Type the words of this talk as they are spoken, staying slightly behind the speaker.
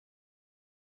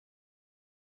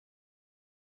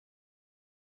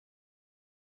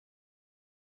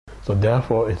So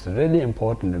therefore, it's really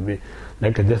important to be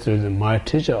like this reason. My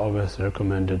teacher always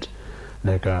recommended,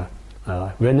 like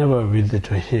whenever we visit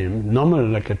to him, normally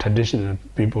like a traditional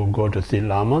people go to see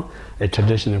Lama, a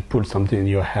traditional put something in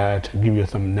your hat, give you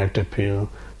some nectar pill.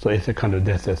 So it's a kind of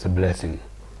that's a blessing.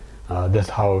 That's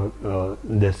how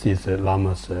they see the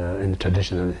Lamas in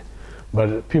traditionally.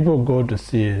 But people go to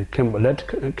see Khenpo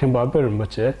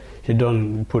Rinpoche, he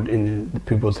don't put in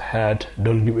people's hat,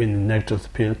 don't give in nectar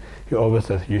pill. He always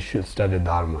says you should study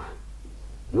Dharma.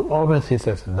 Always he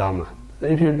says Dharma.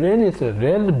 If you really, it's a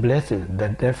real blessing. The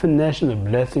definition of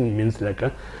blessing means like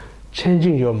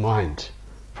changing your mind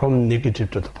from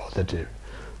negative to the positive,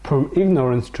 from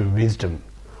ignorance to wisdom,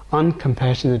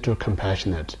 uncompassionate to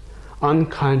compassionate,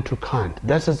 unkind to kind.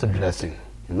 That's just a blessing,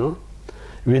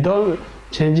 Without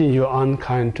changing your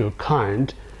unkind to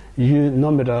kind, you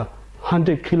no matter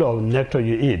 100 kilo of nectar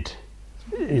you eat,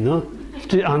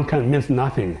 still unkind means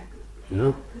nothing,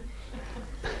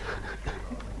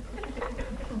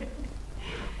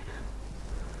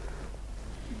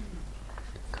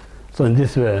 So in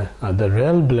this way, the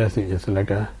real blessing is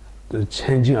like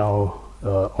changing our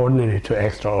ordinary to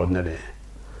extraordinary,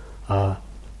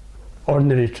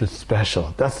 ordinary to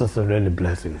special. That's just a really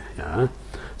blessing. Yeah.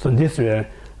 So in this way,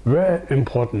 very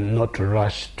important not to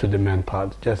rush to the main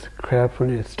part. Just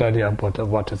carefully study about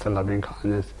what is loving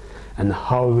kindness and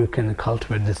how we can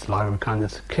cultivate this loving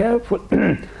kindness. Careful,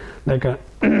 like a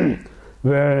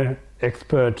very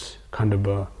expert kind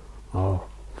of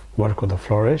what called the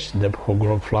florist, they who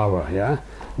grow flower. Yeah,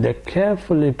 they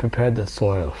carefully prepare the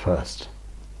soil first.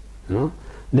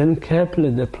 Then carefully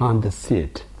they plant the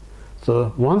seed.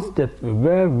 So once they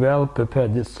very well prepare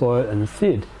the soil and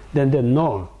seed, then they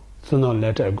know sooner or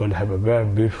later are going to have a very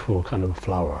beautiful kind of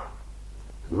flower.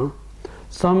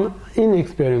 Some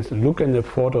inexperienced look at the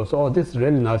photos. Oh, this is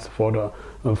really nice photo,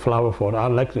 flower photo. I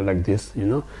like it like this.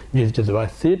 You just buy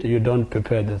seed. You don't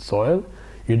prepare the soil.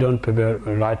 You don't prepare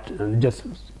right. Just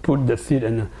put the seed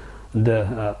in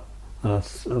the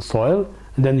soil.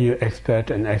 And then you expect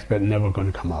never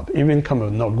going to come up. Even come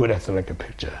up not good as like a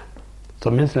picture. So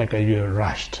it means like you're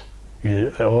rushed.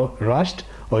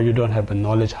 Or you don't have the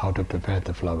knowledge how to prepare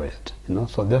the flower yet.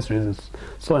 So that's reason it's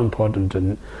so important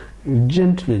to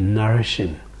gently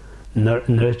nurture.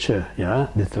 Yeah,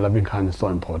 this loving kindness is so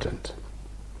important.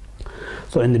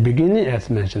 So in the beginning, as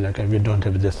mentioned, like we don't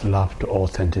have this love to all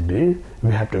sentient beings.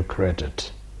 We have to create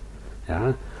it.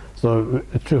 Yeah. So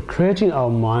to creating our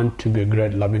mind to be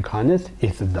great loving kindness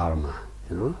is the Dharma.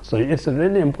 So it's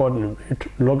really important.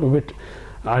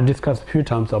 I discussed a few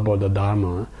times about the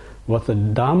Dharma. What the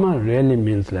Dharma really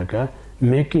means, like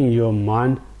making your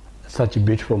mind such a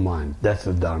beautiful mind. That's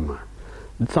the Dharma.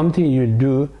 Something you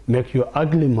do make your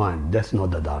ugly mind. That's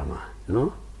not the Dharma.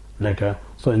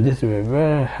 So in this way, we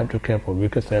have to be careful. We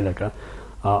could say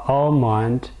our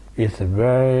mind is a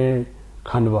very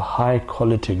kind of a high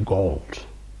quality gold.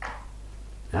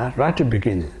 Yeah, right at the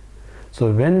beginning.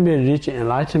 So when we reach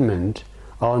enlightenment,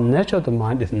 our nature of the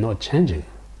mind is not changing,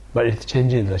 but it's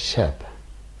changing the shape.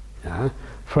 Yeah.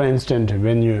 For instance,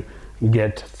 when you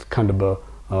get kind of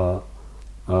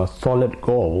a solid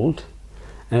gold,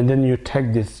 and then you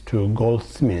take this to a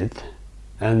goldsmith,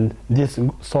 and this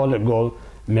solid gold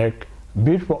make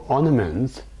beautiful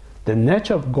ornaments, the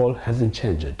nature of gold hasn't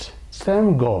changed.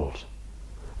 Same gold,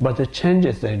 but the change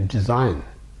is the design,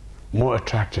 more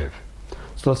attractive.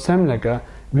 So same like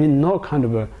we know kind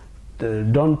of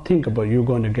don't think about you're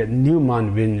going to get new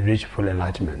mind when you reach full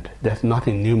enlightenment. There's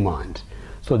nothing new mind.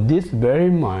 So this very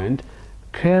mind,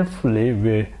 carefully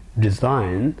we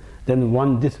design,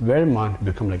 then this very mind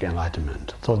become like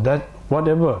enlightenment. So that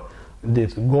whatever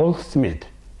this goldsmith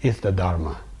is the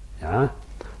Dharma. Yeah.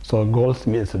 So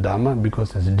goldsmith is the Dharma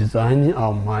because it's designing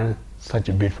our mind such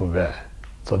a beautiful way.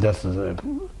 So that's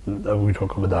we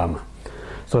talk about Dharma.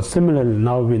 So similarly,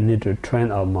 now we need to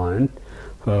train our mind.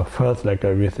 First,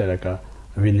 we say,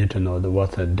 we need to know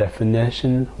what's the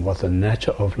definition, what's the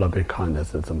nature of loving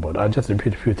kindness is about. I'll just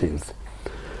repeat a few things.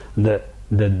 The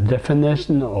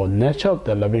definition or nature of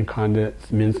the loving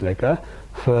kindness means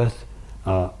first,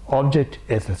 object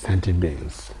is the sentient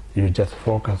beings. You just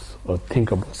focus or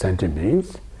think about sentient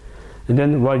beings. And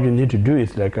then what you need to do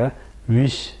is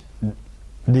wish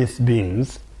these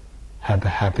beings have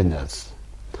happiness.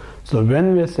 So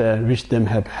when we say wish them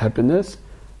have happiness,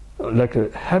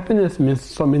 happiness means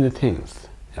so many things.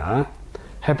 Yeah,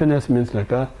 happiness means may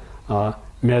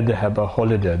they have a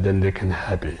holiday, then they can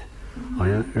happy.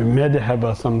 May they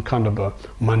have some kind of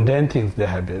mundane things they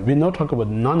happy. We not talk about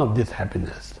none of this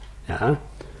happiness. Yeah,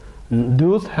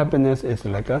 those happiness is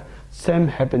same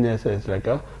happiness as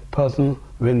a person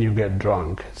when you get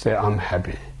drunk. Say I'm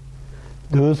happy.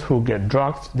 those who get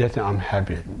drugs, they think I'm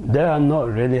happy. They are not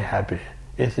really happy.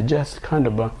 It's just kind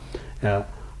of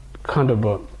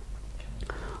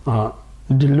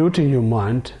diluting your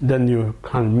mind. Then you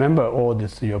can't remember all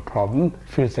this your problem.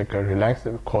 Feels like a relaxed,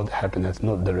 called happiness,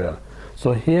 not the real.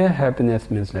 So here, happiness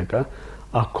means like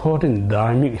according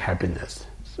dharmic happiness.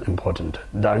 It's important.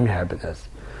 Dharmic happiness.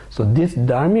 So this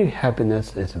dharmic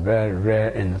happiness is very rare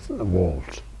in the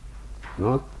world. You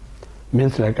know?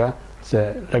 Means like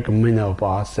say, like many of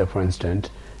us, say for instance,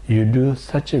 you do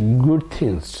such a good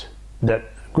things. That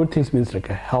good things means like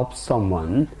help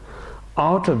someone.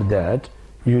 Out of that,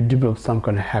 you develop some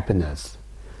kind of happiness.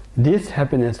 This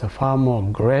happiness is far more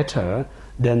greater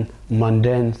than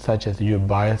mundane, such as you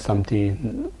buy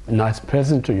something nice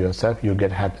present to yourself, you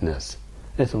get happiness.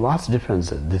 It's a vast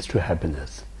difference, these two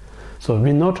happiness. So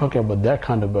we're not talking about that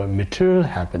kind of a material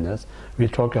happiness. We're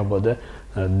talking about the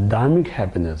dharmic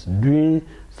happiness, doing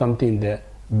something that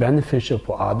beneficial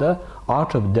for other.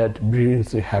 Out of that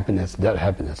brings the happiness, that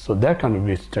happiness. So that kind of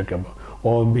we talk about.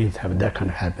 All beings have that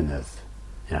kind of happiness.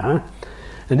 Yeah.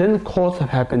 And then the cause of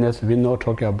happiness, we're not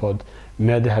talking about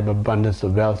may they have abundance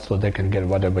of wealth so they can get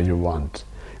whatever you want.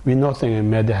 We're not saying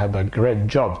may they have a great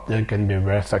job, they can be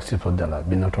very successful in their life.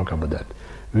 We're not talking about that.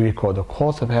 We call the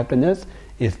cause of happiness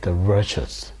is the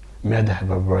virtues. May they have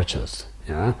a virtues.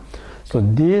 Yeah? So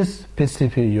this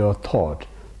specific your thought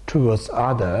towards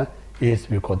other is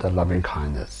we call the loving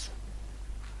kindness.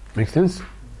 Make sense?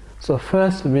 So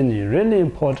first, really, really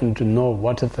important to know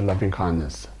what is the loving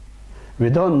kindness.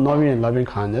 Without knowing loving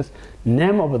kindness,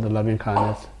 name of the loving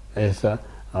kindness is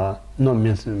not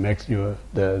means makes you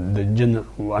the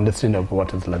general understanding of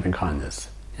what is loving kindness.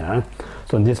 Yeah.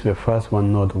 So this way, first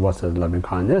one know what's the loving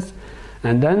kindness,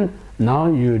 and then now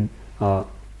you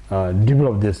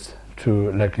develop this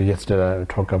to like yesterday I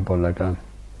talked about like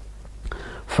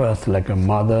first like a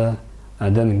mother,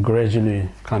 and then gradually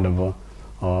kind of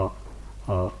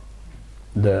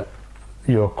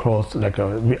your close, like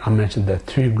I mentioned the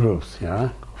three groups, yeah,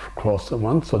 close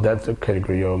one. So that's the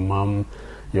category: your mom,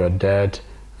 your dad,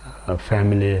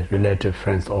 family, relative,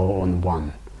 friends, all on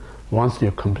one. Once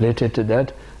you completed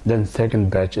that, then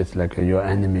second batch is like your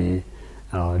enemy,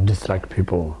 dislike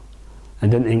people,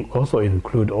 and then also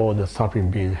include all the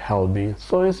suffering being, hell being.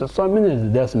 So it's so many.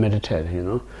 That's meditate, you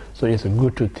know. So it's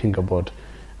good to think about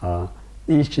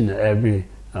each and every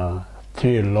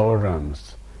three lower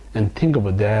realms, and think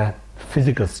about their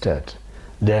physical state,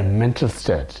 their mental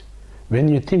state. When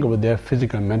you think about their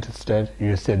physical and mental state,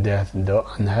 you say there's the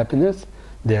unhappiness,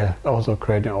 they're also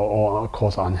creating or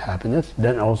cause unhappiness,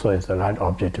 then also it's the right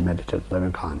object to meditate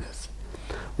loving kindness.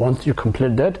 Once you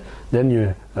complete that, then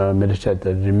you meditate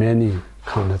the remaining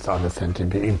kindness of the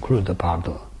sentient being, include the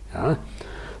partial. Yeah?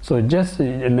 So just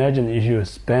imagine if you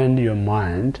spend your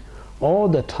mind all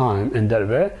the time in that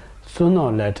way, sooner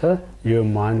or later your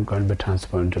mind going to be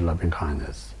transformed into loving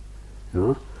kindness. You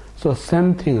know? So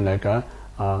same thing like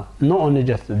not only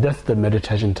just that's the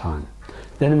meditation time.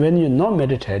 Then when you're not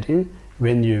meditating,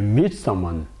 when you meet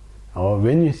someone or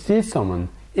when you see someone,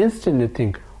 instantly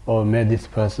think, oh, may this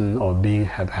person or being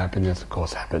have happiness,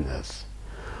 cause happiness.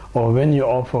 Or when you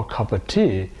offer a cup of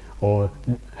tea or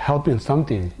helping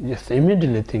something, just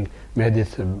immediately think, may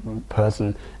this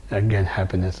person again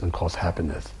happiness and cause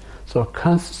happiness. So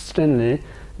constantly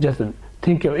just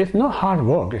think of, it's not hard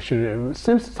work. It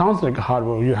sounds like hard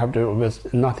work. You have to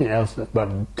always nothing else but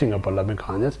think about loving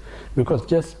kindness, because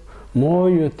just more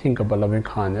you think about loving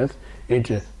kindness,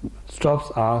 it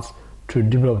stops us to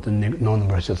develop the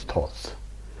non-virtuous thoughts.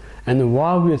 And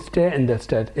while we stay in that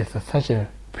state, it's such a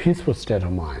peaceful state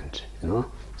of mind. You know.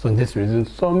 So in this reason,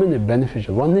 so many benefits.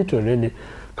 One need to really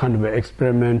kind of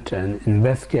experiment and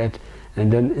investigate.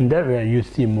 And then in that way you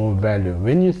see more value.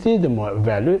 When you see the more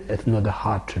value, it's not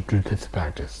hard to do this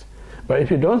practice. But if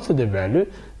you don't see the value,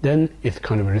 then it's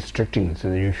kind of restricting.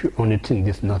 So you should only think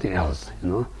this, nothing else, you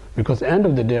know. Because at the end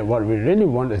of the day, what we really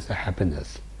want is the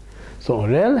happiness. So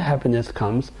real happiness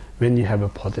comes when you have a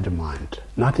positive mind.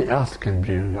 Nothing else can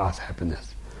bring us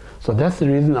happiness. So that's the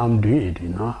reason I'm doing it, you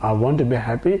know. I want to be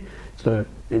happy. So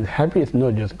happy is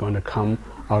not just going to come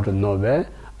out of nowhere.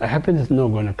 Happiness is not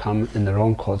going to come in the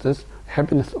wrong causes.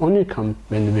 Happiness only comes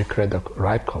when we create the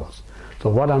right cause. So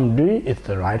what I'm doing is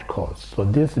the right cause. So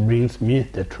this brings me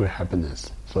the true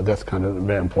happiness. So that's kind of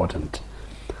very important.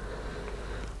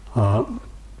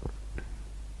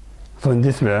 So in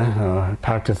this way,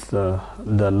 practice the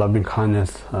loving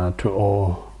kindness to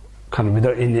all, kind of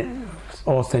without any,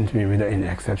 all sentient without any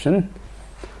exception.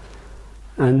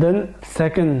 And then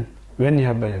second, when you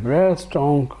have a very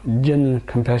strong genuine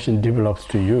compassion develops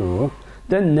to you,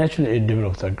 then naturally it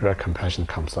develops, a great compassion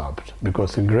comes up,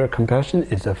 because the great compassion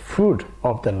is a fruit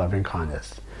of the loving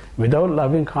kindness. Without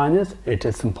loving kindness, it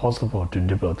is impossible to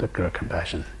develop the great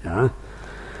compassion. Yeah?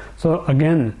 So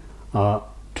again,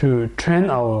 to train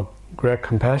our great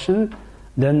compassion,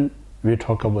 then we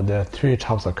talk about the three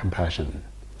types of compassion.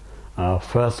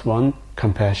 First one,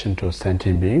 compassion to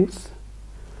sentient beings.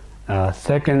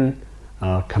 Second,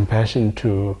 compassion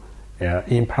to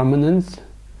impermanence.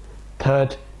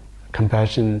 Third,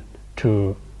 compassion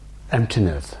to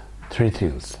emptiness. Three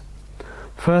things.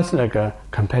 First, like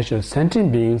compassion to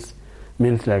sentient beings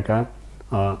means like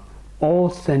all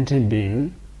sentient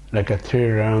beings, like a three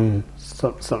realm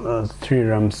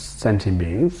sentient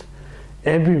beings.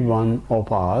 Every one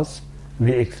of us,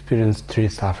 we experience three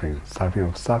suffering: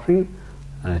 suffering,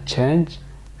 change,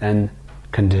 and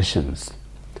conditions.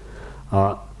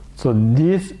 So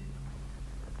these,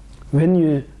 when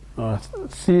you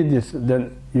see this,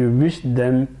 then you wish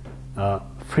them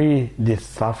free this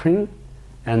suffering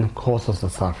and causes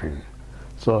of suffering.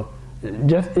 So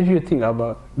just if you think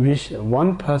about wish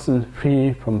one person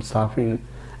free from suffering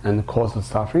and causes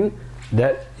suffering,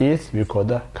 that is we call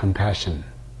the compassion.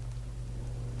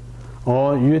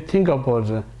 Or you think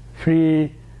about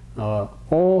free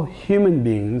all human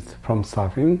beings from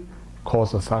suffering,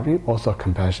 cause of suffering, also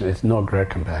compassion. It's not great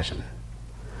compassion.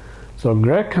 So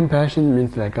great compassion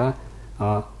means like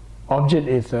object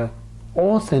is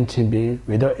all sentient being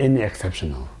without any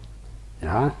exceptional.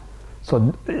 Yeah.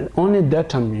 So only that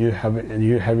time you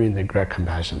having the great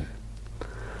compassion.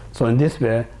 So in this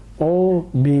way, all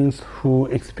beings who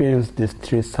experience this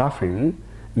three suffering,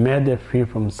 may they free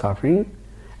from suffering,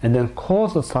 and then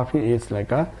cause of suffering is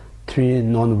like three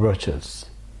non-virtues.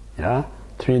 Yeah.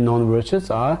 Three non-virtues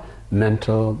are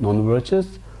mental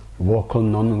non-virtues, vocal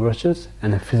non-virtues,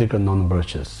 and physical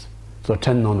non-virtues. So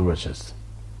 10 non-virtues.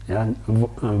 Yeah.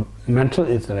 Mental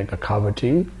is like a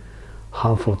coveting,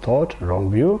 harmful thought,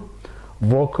 wrong view.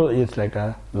 Vocal is like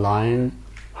a lying,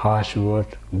 harsh word,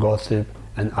 gossip,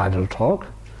 and idle talk.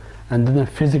 And then the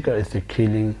physical is the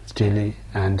killing, stealing,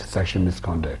 and sexual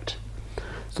misconduct.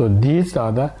 So these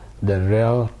are the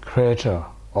real creator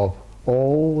of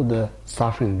all the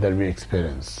suffering that we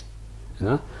experience. You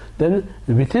know? Then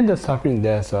within the suffering,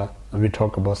 there's we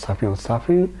talk about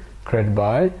suffering created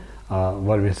by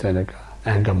what we say like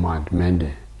anger mind,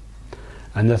 mainly.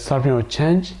 And the suffering of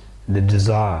change, the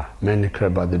desire, mainly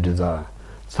created by the desire.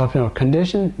 Suffering of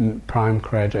condition, prime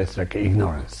creator is like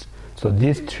ignorance. So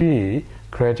these three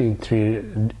creating three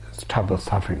types of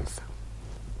sufferings.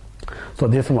 So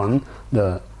this one,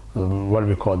 the what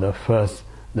we call the first,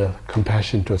 the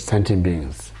compassion to sentient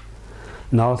beings.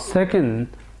 Now second,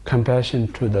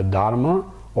 compassion to the dharma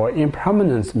or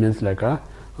impermanence means like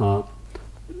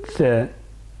say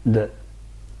the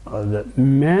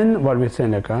main, what we say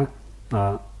like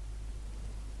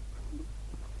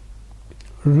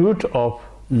root of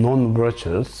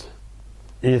non-virtues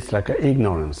is like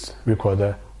ignorance. We call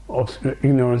the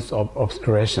ignorance of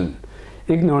obscuration.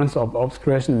 Ignorance of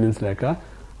obscuration means like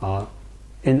I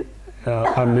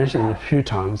mentioned a few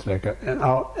times, like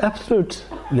our absolute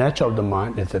nature of the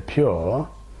mind is pure,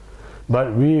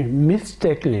 but we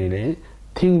mistakenly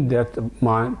think that the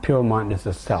mind, pure mind is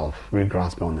a self. We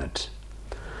grasp on it.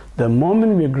 The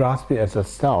moment we grasp it as a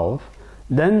self,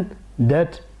 then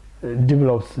that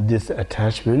develops this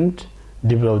attachment,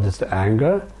 develops this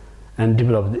anger, and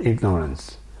develops the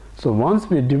ignorance. So once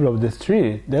we develop this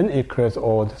three, then it creates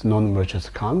all these non-virtues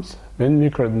comes. When we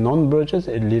create non-virtues,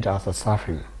 it leads us to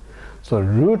suffering. So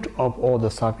root of all the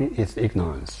suffering is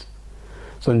ignorance.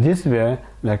 So in this way,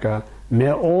 like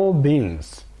may all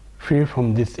beings free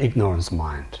from this ignorance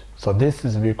mind. So this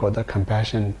is we call the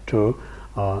compassion to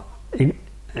what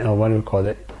we call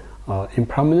the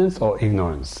impermanence or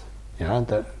ignorance. Yeah,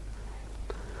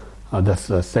 that's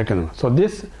the second one. So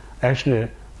this actually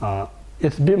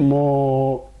it's a bit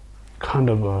more kind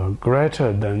of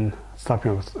greater than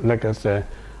suffering. Like I say,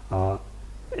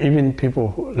 even people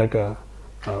who like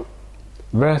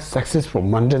very successful,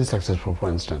 mundane successful, for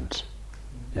instance,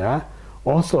 yeah,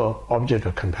 also object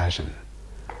of compassion.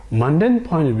 Mundane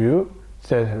point of view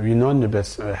says we know the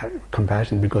best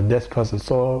compassion because this person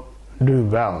so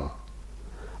doing well.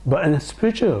 But in a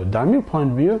spiritual, dharmic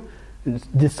point of view,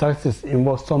 this success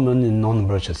involves so many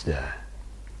non-virtues there.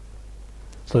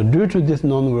 So due to these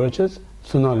non-virtues,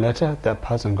 sooner or later that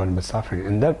person is going to be suffering.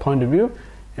 And that point of view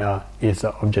is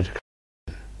the object of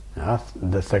compassion. That's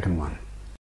the second one.